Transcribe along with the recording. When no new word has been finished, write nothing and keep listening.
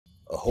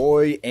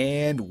Ahoy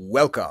and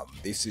welcome,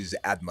 this is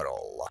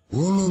Admiral.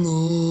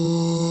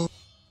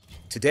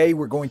 Today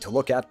we're going to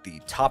look at the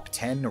top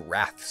 10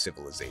 Wrath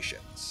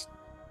civilizations.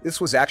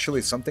 This was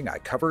actually something I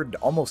covered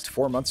almost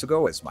 4 months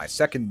ago as my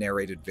second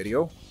narrated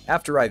video,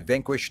 after I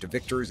vanquished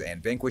Victors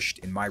and Vanquished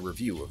in my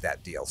review of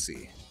that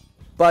DLC.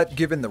 But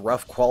given the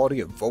rough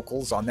quality of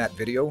vocals on that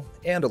video,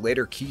 and a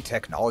later key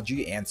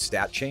technology and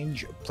stat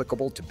change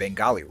applicable to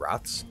Bengali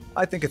Rathas,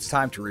 I think it's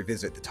time to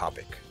revisit the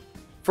topic.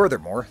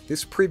 Furthermore,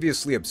 this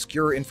previously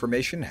obscure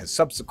information has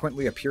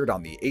subsequently appeared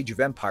on the Age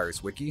of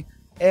Empires wiki,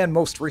 and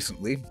most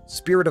recently,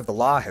 Spirit of the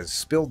Law has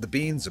spilled the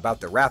beans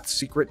about the Wrath's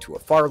secret to a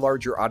far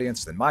larger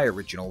audience than my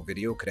original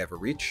video could ever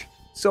reach,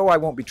 so I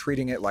won't be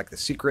treating it like the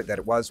secret that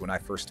it was when I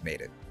first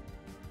made it.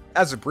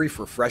 As a brief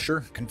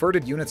refresher,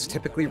 converted units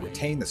typically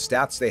retain the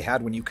stats they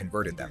had when you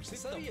converted them,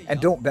 and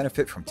don't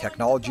benefit from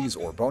technologies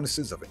or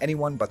bonuses of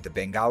anyone but the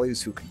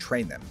Bengalis who can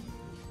train them.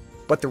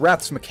 But the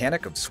Wrath's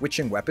mechanic of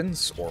switching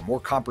weapons, or more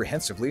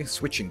comprehensively,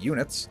 switching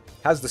units,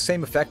 has the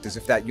same effect as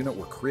if that unit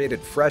were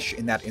created fresh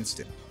in that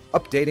instant,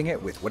 updating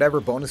it with whatever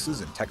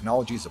bonuses and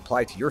technologies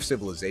apply to your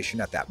civilization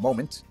at that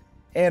moment,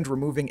 and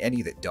removing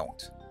any that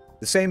don't.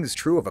 The same is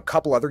true of a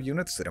couple other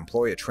units that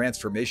employ a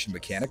transformation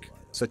mechanic,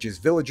 such as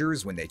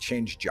villagers when they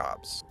change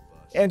jobs.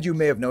 And you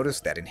may have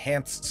noticed that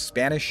enhanced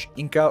Spanish,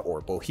 Inca, or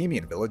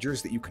Bohemian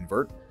villagers that you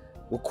convert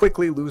will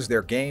quickly lose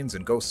their gains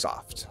and go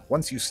soft,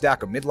 once you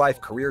stack a midlife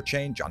career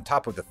change on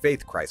top of the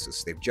faith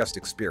crisis they've just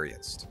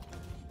experienced.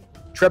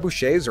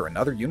 Trebuchets are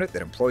another unit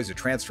that employs a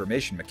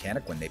transformation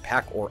mechanic when they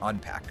pack or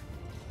unpack,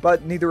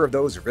 but neither of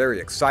those are very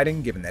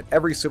exciting given that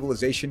every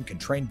civilization can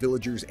train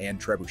villagers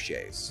and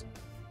trebuchets.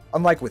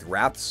 Unlike with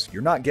Wraths,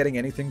 you're not getting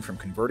anything from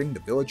converting the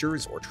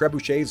villagers or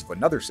trebuchets of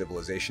another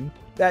civilization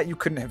that you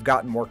couldn't have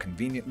gotten more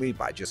conveniently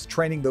by just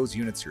training those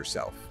units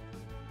yourself.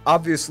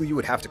 Obviously, you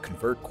would have to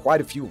convert quite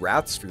a few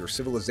Wraths for your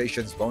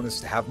civilization's bonus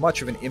to have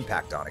much of an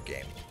impact on a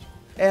game,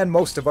 and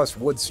most of us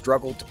would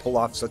struggle to pull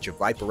off such a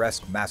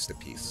Viper-esque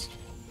masterpiece.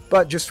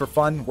 But just for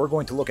fun, we're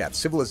going to look at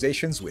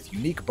civilizations with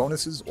unique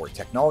bonuses or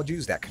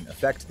technologies that can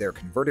affect their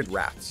converted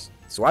Wraths.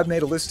 So I've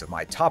made a list of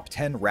my top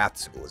 10 Wrath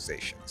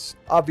civilizations,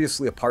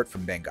 obviously apart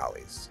from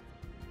Bengalis.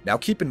 Now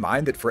keep in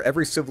mind that for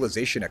every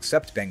civilization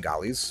except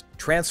Bengalis,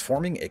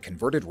 transforming a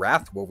converted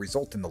Wrath will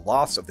result in the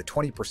loss of the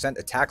 20%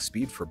 attack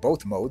speed for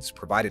both modes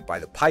provided by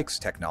the Pike's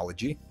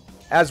technology,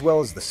 as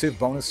well as the Civ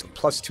bonus of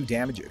 +2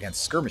 damage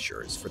against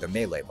skirmishers for the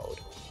melee mode.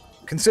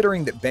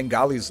 Considering that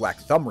Bengalis lack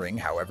thumb ring,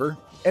 however,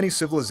 any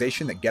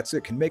civilization that gets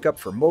it can make up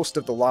for most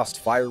of the lost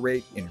fire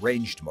rate in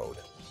ranged mode,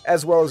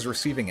 as well as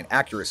receiving an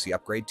accuracy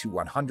upgrade to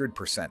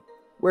 100%,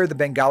 where the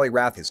Bengali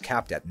Wrath is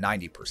capped at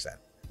 90%.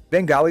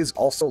 Bengalis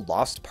also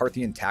lost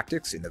Parthian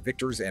tactics in the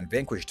Victors and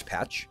Vanquished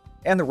patch,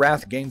 and the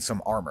Wrath gained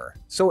some armor,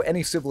 so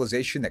any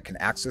civilization that can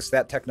access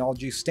that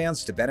technology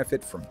stands to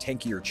benefit from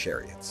tankier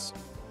chariots.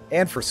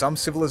 And for some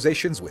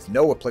civilizations with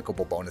no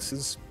applicable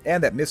bonuses,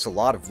 and that miss a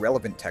lot of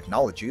relevant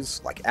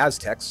technologies, like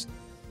Aztecs,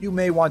 you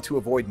may want to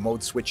avoid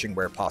mode switching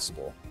where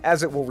possible,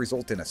 as it will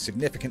result in a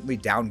significantly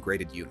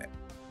downgraded unit.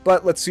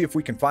 But let's see if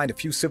we can find a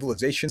few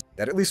civilizations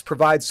that at least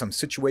provide some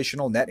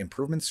situational net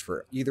improvements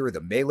for either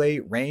the melee,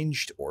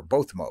 ranged, or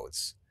both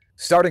modes.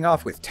 Starting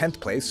off with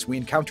 10th place, we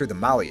encounter the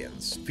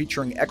Malians,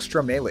 featuring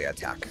extra melee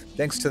attack,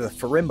 thanks to the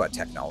Farimba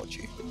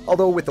technology,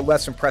 although with a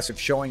less impressive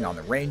showing on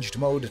the ranged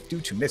mode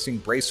due to missing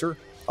Bracer,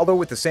 although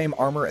with the same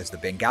armor as the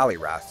Bengali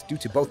Wrath due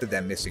to both of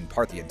them missing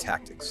Parthian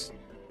tactics.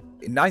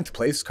 In 9th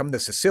place come the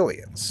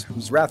Sicilians,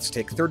 whose Wraths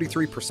take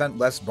 33%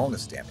 less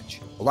bonus damage,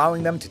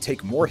 allowing them to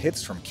take more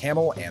hits from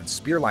camel and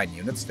spearline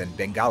units than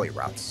Bengali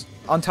Wraths,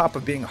 on top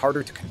of being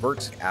harder to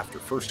convert after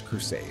First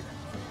Crusade.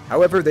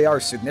 However, they are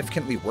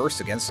significantly worse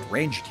against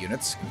ranged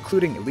units,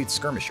 including elite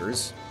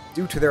skirmishers,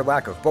 due to their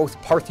lack of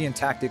both Parthian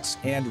tactics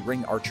and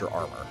ring archer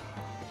armor.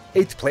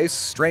 8th place,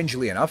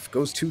 strangely enough,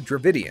 goes to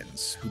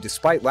Dravidians, who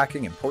despite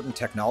lacking important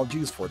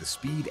technologies for the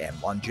speed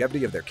and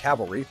longevity of their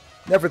cavalry,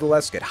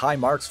 nevertheless get high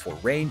marks for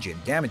range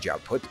and damage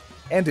output,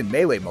 and in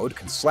melee mode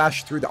can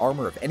slash through the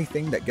armor of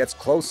anything that gets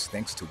close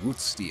thanks to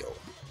Wuth's steel.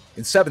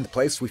 In 7th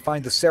place we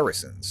find the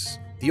Saracens,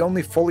 the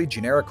only fully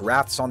generic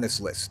Wraths on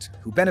this list,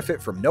 who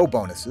benefit from no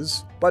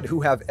bonuses, but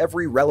who have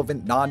every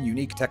relevant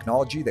non-unique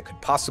technology that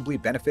could possibly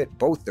benefit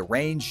both the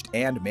ranged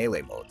and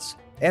melee modes,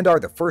 and are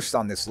the first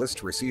on this list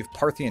to receive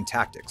Parthian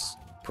tactics,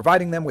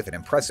 providing them with an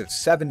impressive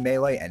 7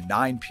 melee and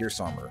 9 pierce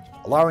armor,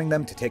 allowing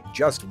them to take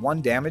just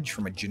 1 damage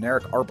from a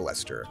generic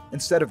Arbalester,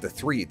 instead of the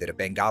 3 that a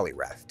Bengali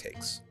Wrath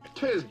takes.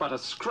 'Tis but a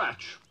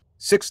scratch.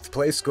 6th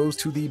place goes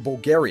to the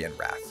Bulgarian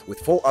Wrath, with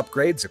full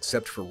upgrades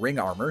except for ring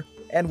armor,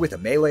 and with a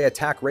melee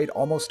attack rate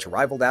almost to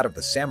rival that of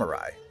the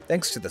Samurai,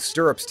 thanks to the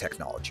Stirrups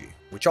technology,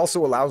 which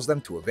also allows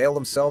them to avail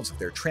themselves of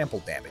their trample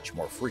damage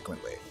more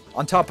frequently,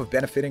 on top of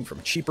benefiting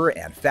from cheaper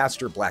and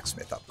faster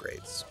blacksmith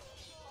upgrades.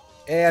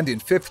 And in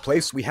 5th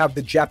place we have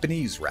the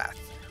Japanese Wrath,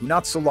 who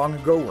not so long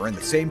ago were in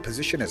the same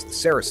position as the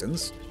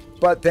Saracens,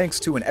 but thanks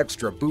to an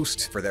extra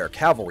boost for their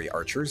cavalry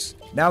archers,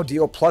 now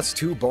deal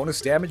 +2 bonus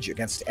damage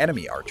against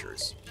enemy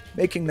archers.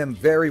 making them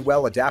very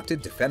well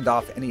adapted to fend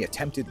off any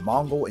attempted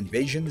Mongol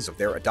invasions of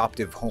their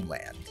adoptive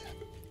homeland.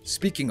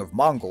 Speaking of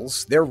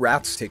Mongols, their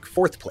Raths take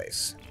 4th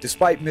place,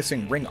 despite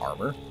missing ring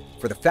armor,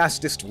 for the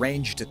fastest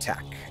ranged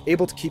attack,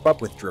 able to keep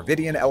up with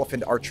Dravidian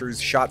elephant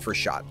archers shot for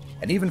shot,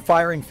 and even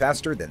firing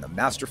faster than the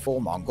masterful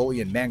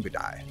Mongolian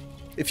Mangudai.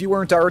 If you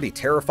weren't already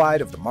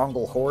terrified of the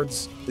Mongol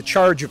hordes, the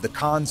charge of the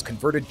Khan's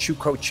converted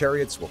Chuko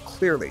chariots will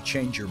clearly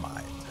change your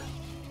mind.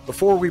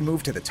 Before we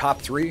move to the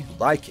top 3,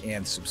 like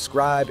and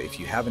subscribe if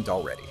you haven't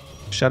already.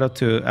 Shout out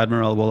to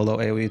Admiral Wololo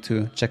AoE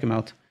to check him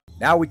out.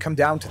 Now we come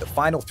down to the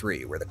final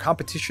 3, where the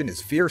competition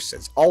is fierce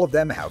as all of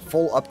them have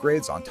full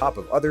upgrades on top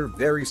of other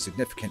very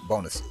significant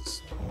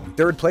bonuses. In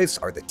 3rd place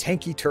are the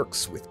Tanky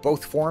Turks, with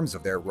both forms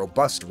of their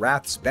robust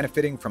Raths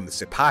benefiting from the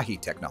Sipahi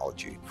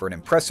technology for an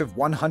impressive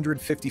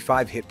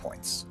 155 hit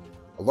points,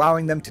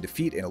 allowing them to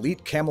defeat an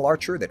elite camel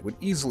archer that would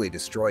easily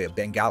destroy a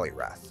Bengali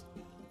Rath.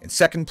 In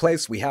 2nd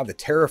place, we have the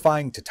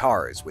terrifying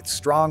Tatars with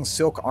strong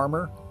silk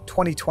armor,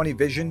 20/20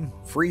 vision,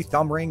 free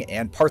thumb ring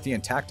and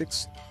Parthian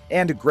tactics,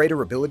 and a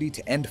greater ability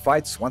to end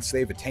fights once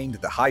they've attained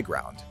the high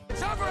ground.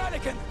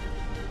 Anakin!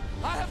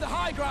 I have the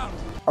high ground!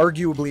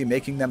 Arguably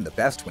making them the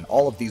best when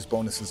all of these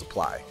bonuses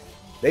apply.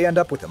 They end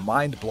up with a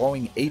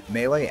mind-blowing 8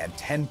 melee and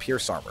 10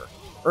 pierce armor,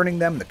 earning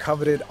them the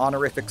coveted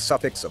honorific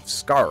suffix of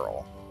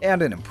Skarl,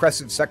 and an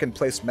impressive 2nd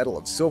place medal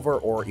of silver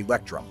or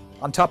electrum,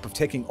 on top of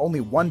taking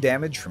only 1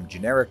 damage from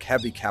generic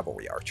heavy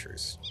cavalry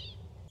archers.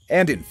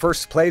 And in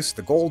 1st place,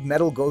 the gold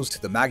medal goes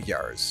to the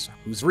Magyars,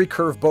 whose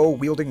recurve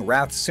bow-wielding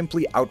Raths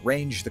simply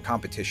outrange the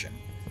competition,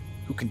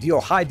 who can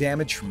deal high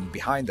damage from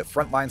behind the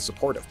frontline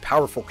support of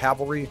powerful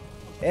cavalry,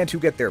 and who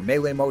get their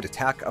melee mode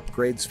attack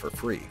upgrades for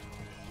free.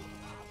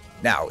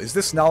 Now, is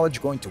this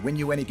knowledge going to win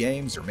you any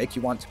games or make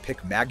you want to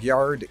pick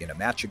Magyard in a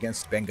match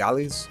against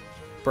Bengalis?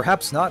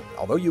 Perhaps not,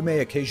 although you may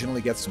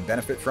occasionally get some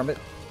benefit from it,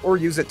 or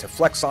use it to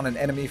flex on an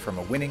enemy from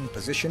a winning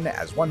position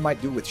as one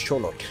might do with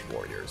Sholok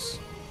warriors.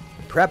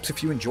 Perhaps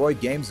if you enjoyed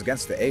games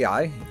against the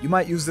AI, you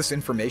might use this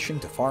information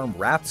to farm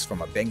Raths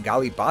from a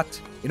Bengali bot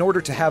in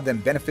order to have them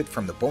benefit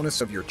from the bonus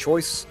of your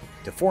choice,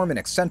 to form an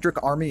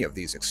eccentric army of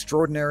these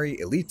extraordinary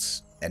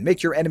elites, and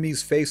make your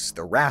enemies face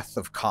the wrath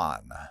of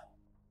Khan.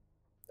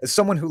 As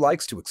someone who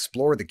likes to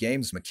explore the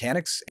game's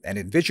mechanics and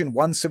envision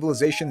one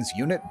civilization's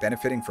unit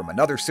benefiting from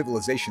another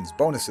civilization's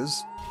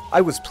bonuses,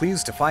 I was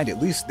pleased to find at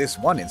least this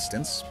one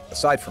instance,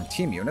 aside from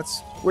team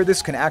units, where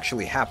this can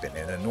actually happen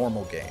in a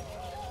normal game.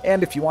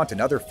 And if you want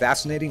another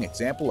fascinating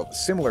example of a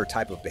similar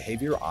type of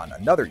behavior on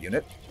another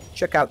unit,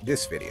 check out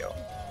this video.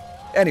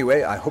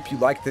 Anyway, I hope you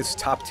liked this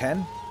top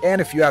 10,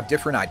 and if you have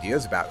different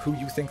ideas about who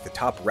you think the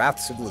top Wrath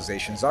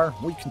civilizations are,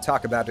 we can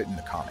talk about it in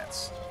the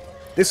comments.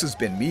 This has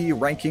been me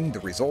ranking the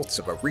results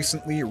of a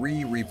recently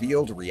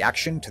revealed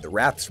reaction to the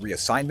Wrath's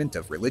reassignment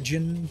of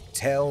religion.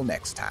 Till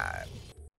next time.